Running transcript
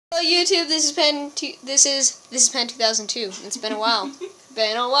Hello YouTube, this is Pen 2002. It's been a while.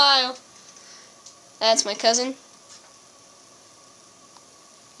 Been a while. That's my cousin.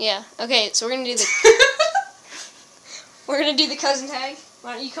 Yeah. Okay, so we're gonna do the cousin tag.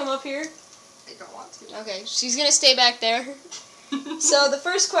 Why don't you come up here? I don't want to. Okay, she's gonna stay back there. So the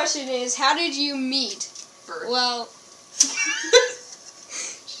first question is, how did you meet? Birth. Well,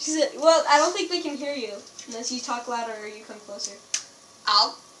 she said, well, I don't think they can hear you unless you talk louder or you come closer.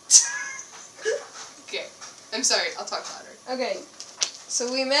 Okay. I'm sorry, I'll talk louder. Okay. So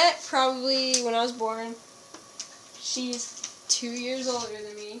we met probably when I was born. She's 2 years older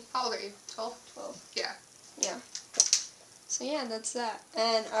than me. How old are you? 12? 12. Yeah. Yeah. So yeah, that's that.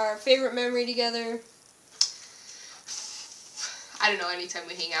 And our favorite memory together. I don't know, anytime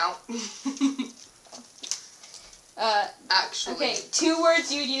we hang out. Actually. Okay, 2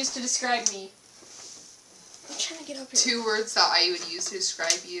 words you would use to describe me. I'm trying to get up here. 2 words that I would use to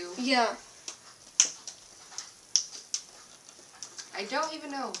describe you. Yeah. I don't even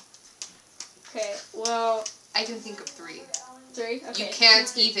know. Okay, well. I can think of 3. 3? Okay. You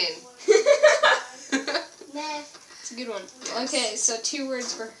can't even. It's a good one. Yes. Okay, so 2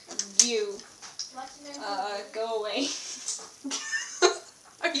 words for you. Go away.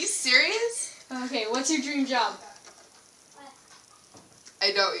 Are you serious? Okay, what's your dream job?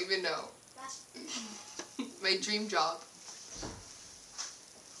 I don't even know. My dream job.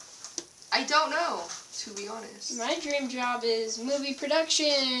 I don't know, to be honest. My dream job is movie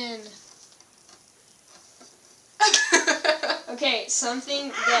production. Okay, something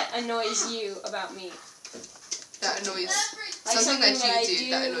that annoys you about me. That annoys. Like something that I you do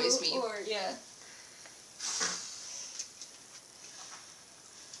that annoys me. Or, yeah.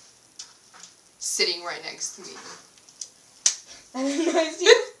 Sitting right next to me. That annoys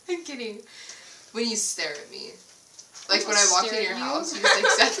you? I'm kidding. When you stare at me. Like I when I walked stare in your at you. house, you just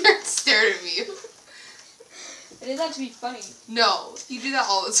like sat there and stared at me. I did that to be funny. No, you do that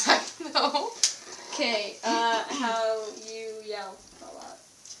all the time. No. Okay, how you yell a lot.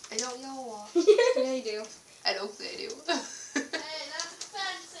 I don't yell a lot. Yeah, you do. I don't think I do. Hey, that's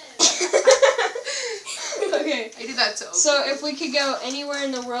offensive. Okay. I do that to Oak. So if we could go anywhere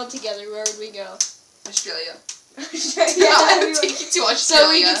in the world together, where would we go? Australia. Yeah, I would take you to Australia.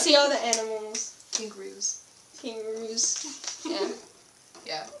 so we could see all the animals. Kangaroos. Kangaroos. Yeah.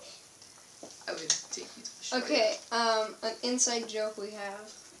 Yeah. I would take you to Australia. Okay, an inside joke we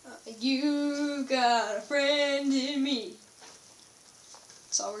have. You got a friend in me.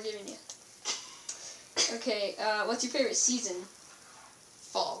 That's all we're giving you. Okay, what's your favorite season?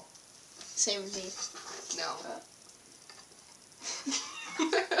 Fall. Same with me. No.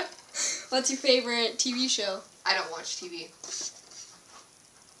 What's your favorite TV show? I don't watch TV.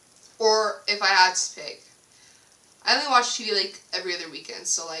 Or if I had to pick. I only watch TV like every other weekend,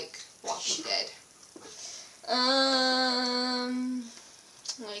 so like Walking Dead.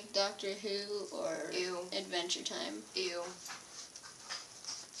 Like Doctor Who or Ew. Adventure Time. Ew.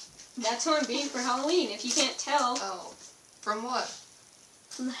 That's who I'm being for Halloween, if you can't tell. Oh. From what?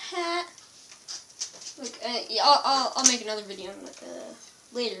 From the hat. Like, yeah, I'll make another video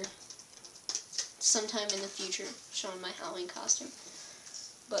later. Sometime in the future, showing my Halloween costume.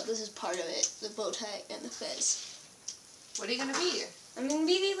 But this is part of it, the bow tie and the fez. What are you gonna be? I'm gonna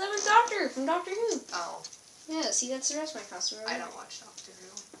be the 11th Doctor from Doctor Who. Oh. Yeah, see, that's the rest of my costume. Right? I don't watch Doctor Who.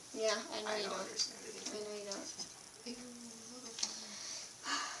 Yeah, I know you don't don't. understand I anything. know you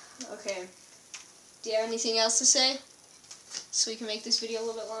don't. Okay. Do you have anything else to say? So we can make this video a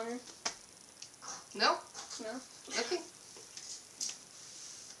little bit longer? No? No? Okay.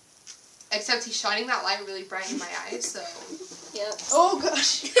 Except he's shining that light really bright in my eyes, so... Yeah. Oh,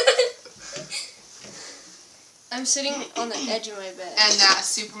 gosh. I'm sitting on the edge of my bed. And that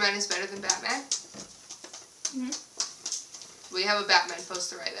Superman is better than Batman? Mm-hmm. We have a Batman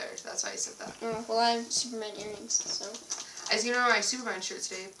poster right there. That's why I said that. Oh, well, I have Superman earrings, so... I was going to wear my Superman shirt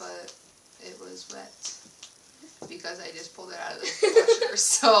today, but it was wet. Because I just pulled it out of the washer,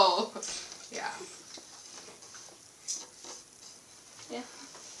 so... Yeah. Yeah.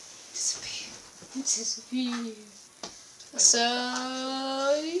 Disappear. So,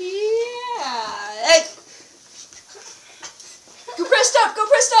 yeah. Hey! Go press stop! Go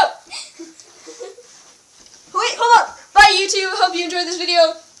press stop! Wait, hold up! Bye, YouTube! Hope you enjoyed this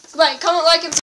video. Goodbye. Comment, like, and